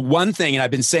the one thing, and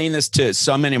I've been saying this to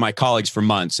so many of my colleagues for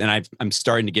months, and I'm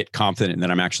starting to get confident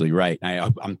that I'm actually right.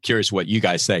 I'm curious what you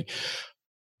guys say.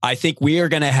 I think we are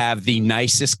going to have the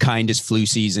nicest, kindest flu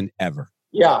season ever.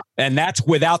 Yeah. And that's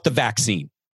without the vaccine.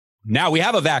 Now we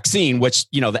have a vaccine, which,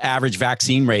 the average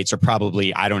vaccine rates are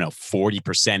probably,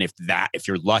 40%, if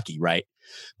you're lucky, right?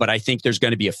 But I think there's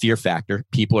going to be a fear factor.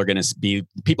 People are going to be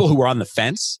people who are on the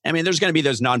fence. I mean, there's going to be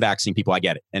those non-vaccine people. I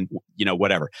get it. And,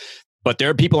 whatever. But there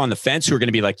are people on the fence who are going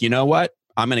to be like, you know what?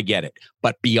 I'm going to get it.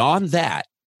 But beyond that,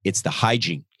 it's the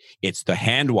hygiene. It's the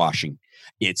hand washing.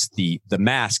 It's the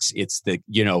masks. It's the,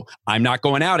 I'm not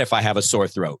going out if I have a sore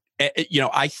throat.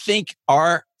 I think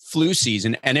our flu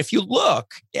season, and if you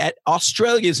look at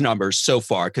Australia's numbers so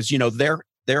far, because,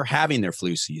 they're having their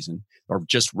flu season or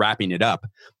just wrapping it up.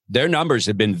 Their numbers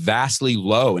have been vastly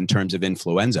low in terms of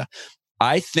influenza.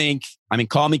 I think,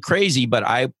 call me crazy, but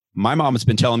my mom has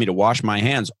been telling me to wash my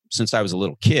hands since I was a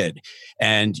little kid,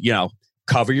 and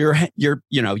cover your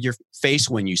face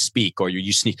when you speak or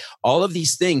you sneeze. All of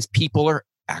these things people are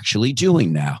actually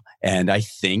doing now, and I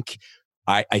think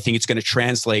it's going to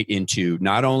translate into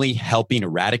not only helping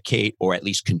eradicate or at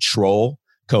least control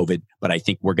COVID, but I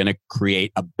think we're going to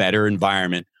create a better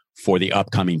environment for the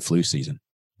upcoming flu season.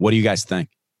 What do you guys think?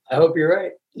 I hope you're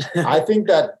right. I think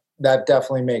that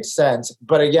definitely makes sense.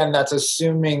 But again, that's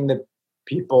assuming that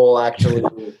people actually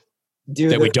do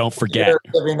that. We don't forget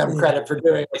giving them credit for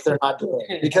doing what they're not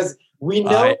doing, because we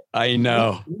know. I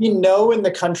know. We know in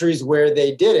the countries where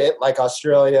they did it, like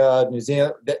Australia, New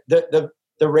Zealand, the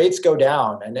rates go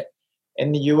down, and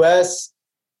in the U.S.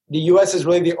 is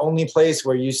really the only place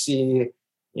where you see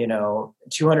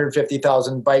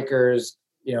 250,000 bikers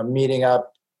meeting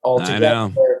up all together. I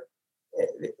know.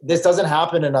 This doesn't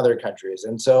happen in other countries.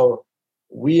 And so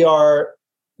we are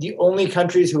the only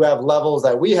countries who have levels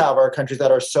that we have are countries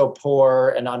that are so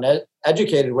poor and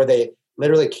uneducated where they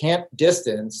literally can't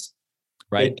distance.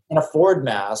 Right. They can't afford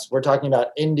masks. We're talking about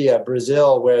India,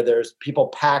 Brazil, where there's people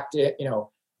packed,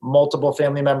 multiple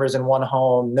family members in one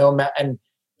home. And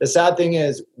the sad thing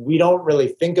is we don't really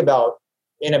think about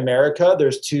in America,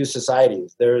 there's two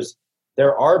societies.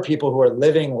 There are people who are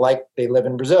living like they live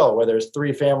in Brazil, where there's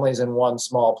 3 families in one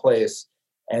small place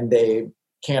and they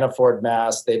can't afford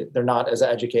masks. They're not as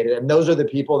educated. And those are the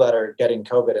people that are getting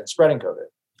COVID and spreading COVID.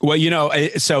 Well,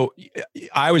 so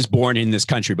I was born in this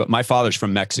country, but my father's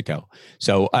from Mexico.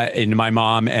 So, and my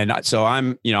mom, and so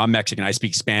I'm Mexican. I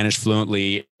speak Spanish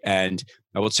fluently. And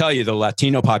I will tell you, the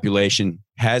Latino population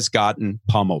has gotten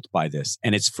pummeled by this.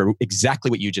 And it's for exactly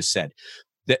what you just said.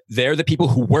 They're the people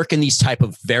who work in these type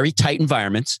of very tight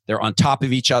environments. They're on top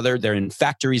of each other. They're in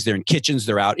factories. They're in kitchens.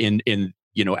 They're out in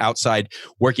outside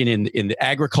working in the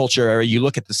agriculture area. You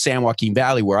look at the San Joaquin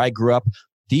Valley where I grew up.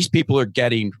 These people are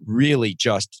getting really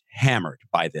just hammered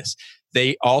by this.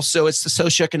 It's the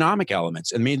socioeconomic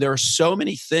elements. I mean, there are so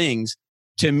many things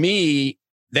to me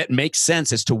that make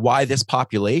sense as to why this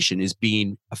population is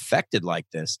being affected like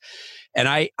this. And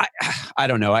I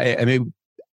don't know.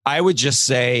 I would just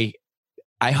say,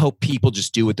 I hope people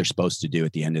just do what they're supposed to do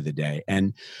at the end of the day.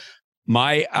 And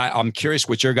I'm curious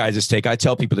what your guys' take. I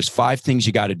tell people there's 5 things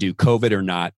you got to do, COVID or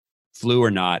not, flu or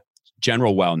not,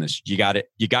 general wellness. You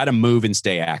got to move and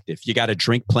stay active. You got to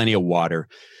drink plenty of water.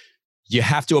 You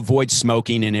have to avoid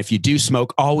smoking. And if you do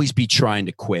smoke, always be trying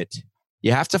to quit.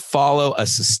 You have to follow a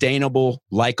sustainable,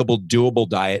 likable, doable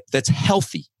diet that's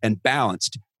healthy and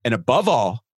balanced. And above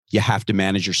all, you have to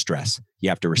manage your stress. You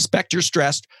have to respect your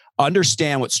stress,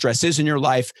 understand what stress is in your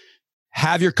life,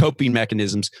 have your coping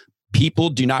mechanisms. People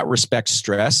do not respect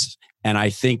stress. And I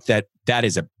think that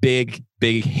is a big,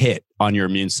 big hit on your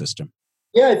immune system.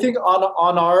 Yeah, I think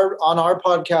on our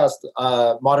podcast,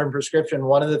 Modern Prescription,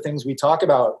 one of the things we talk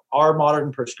about, our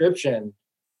modern prescription,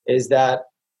 is that,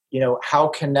 how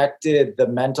connected the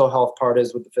mental health part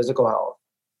is with the physical health.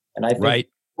 And I think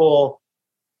people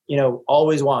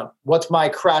always want, what's my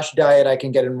crash diet I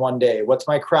can get in one day? What's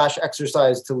my crash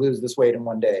exercise to lose this weight in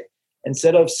one day?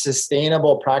 Instead of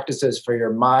sustainable practices for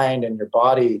your mind and your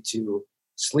body to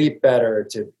sleep better,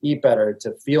 to eat better,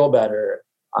 to feel better.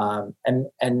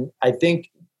 And I think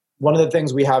one of the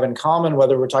things we have in common,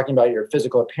 whether we're talking about your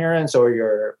physical appearance or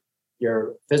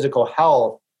your physical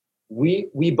health,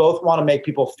 we both want to make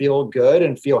people feel good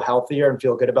and feel healthier and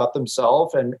feel good about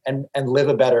themselves and live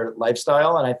a better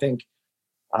lifestyle. And I think,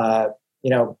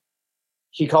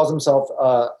 he calls himself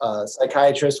a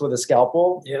psychiatrist with a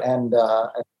scalpel. Yep. And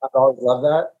I've always loved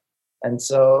that. And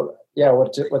so, yeah,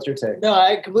 what's your take? No,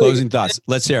 I completely. Closing thoughts.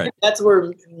 Let's hear it. That's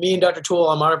where me and Dr. Toole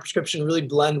on Modern Prescription really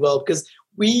blend well, because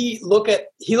he looks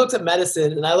at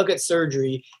medicine and I look at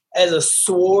surgery as a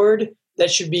sword that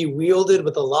should be wielded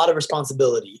with a lot of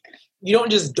responsibility. You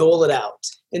don't just dole it out.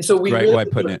 And so we really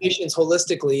look at patients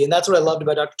holistically. And that's what I loved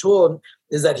about Dr. Toole,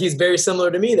 is that he's very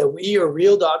similar to me, that we are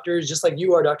real doctors, just like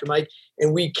you are, Dr. Mike,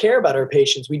 and we care about our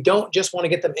patients. We don't just want to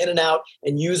get them in and out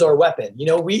and use our weapon.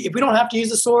 If we don't have to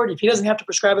use a sword, if he doesn't have to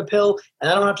prescribe a pill,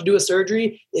 and I don't have to do a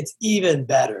surgery, it's even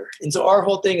better. And so our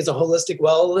whole thing is a holistic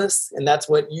wellness, and that's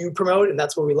what you promote, and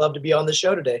that's what we love to be on the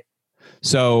show today.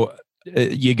 So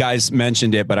you guys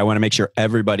mentioned it, but I want to make sure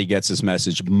everybody gets this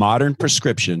message. Modern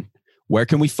Prescription. Where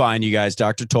can we find you guys,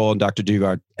 Dr. Toole and Dr.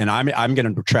 Dugard? And I'm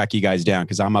going to track you guys down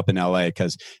because I'm up in LA,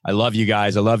 because I love you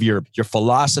guys. I love your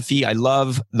philosophy. I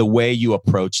love the way you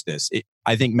approach this.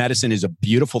 I think medicine is a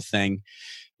beautiful thing.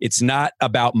 It's not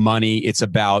about money. It's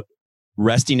about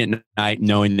resting at night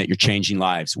knowing that you're changing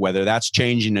lives, whether that's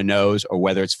changing a nose or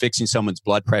whether it's fixing someone's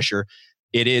blood pressure.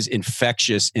 It is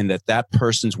infectious in that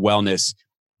person's wellness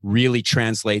really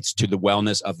translates to the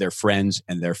wellness of their friends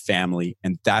and their family.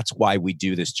 And that's why we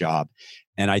do this job.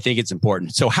 And I think it's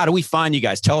important. So how do we find you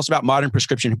guys? Tell us about Modern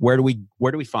Prescription. Where do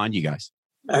we find you guys?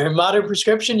 All right, Modern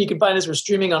Prescription. You can find us. We're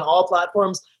streaming on all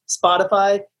platforms,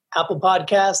 Spotify, Apple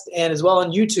Podcast, and as well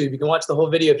on YouTube. You can watch the whole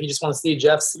video if you just want to see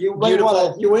Jeff's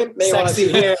beautiful,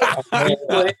 sexy hair.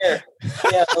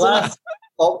 Yeah,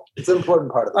 it's an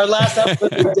important part of it. Our last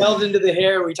episode, we delved into the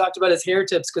hair. We talked about his hair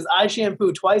tips, because I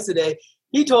shampoo twice a day.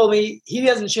 He told me he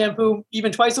doesn't shampoo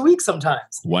even twice a week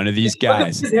sometimes. One of these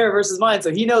guys. His hair versus mine, so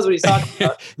he knows what he's talking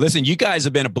about. Listen, you guys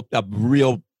have been a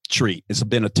real treat. It's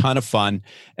been a ton of fun,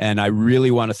 and I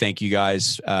really want to thank you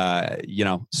guys.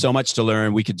 So much to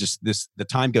learn. We could the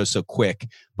time goes so quick,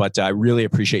 but I really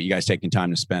appreciate you guys taking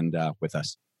time to spend with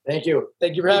us. Thank you.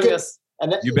 Thank you for having us.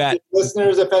 And you bet.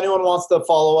 Listeners, if anyone wants to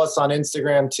follow us on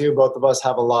Instagram too, both of us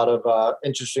have a lot of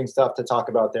interesting stuff to talk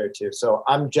about there too. So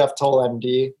I'm Jeff Toole,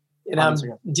 MD. And I'm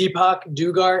Deepak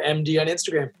Dugar, MD on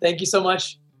Instagram. Thank you so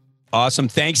much. Awesome.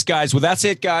 Thanks, guys. Well, that's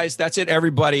it, guys. That's it,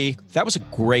 everybody. That was a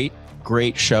great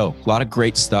show. A lot of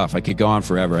great stuff. I could go on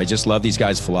forever. I just love these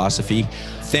guys' philosophy.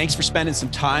 Thanks for spending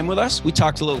some time with us. We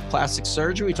talked a little plastic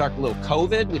surgery. We talked a little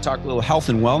COVID. We talked a little health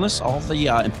and wellness, all the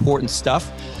important stuff.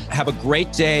 Have a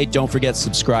great day. Don't forget to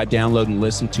subscribe, download, and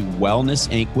listen to Wellness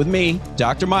Inc. with me,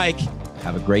 Dr. Mike.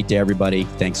 Have a great day, everybody.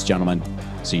 Thanks, gentlemen.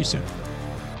 See you soon.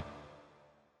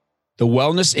 The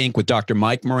Wellness Inc. with Dr.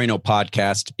 Mike Moreno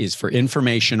podcast is for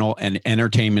informational and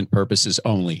entertainment purposes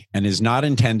only and is not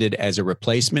intended as a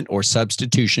replacement or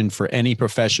substitution for any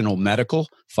professional medical,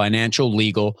 financial,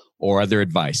 legal, or other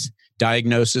advice,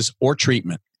 diagnosis, or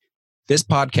treatment. This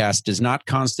podcast does not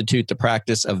constitute the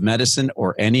practice of medicine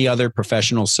or any other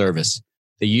professional service.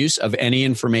 The use of any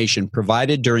information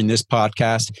provided during this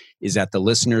podcast is at the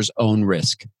listener's own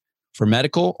risk. For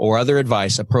medical or other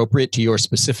advice appropriate to your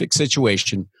specific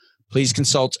situation, please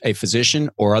consult a physician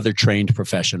or other trained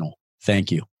professional. Thank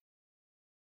you.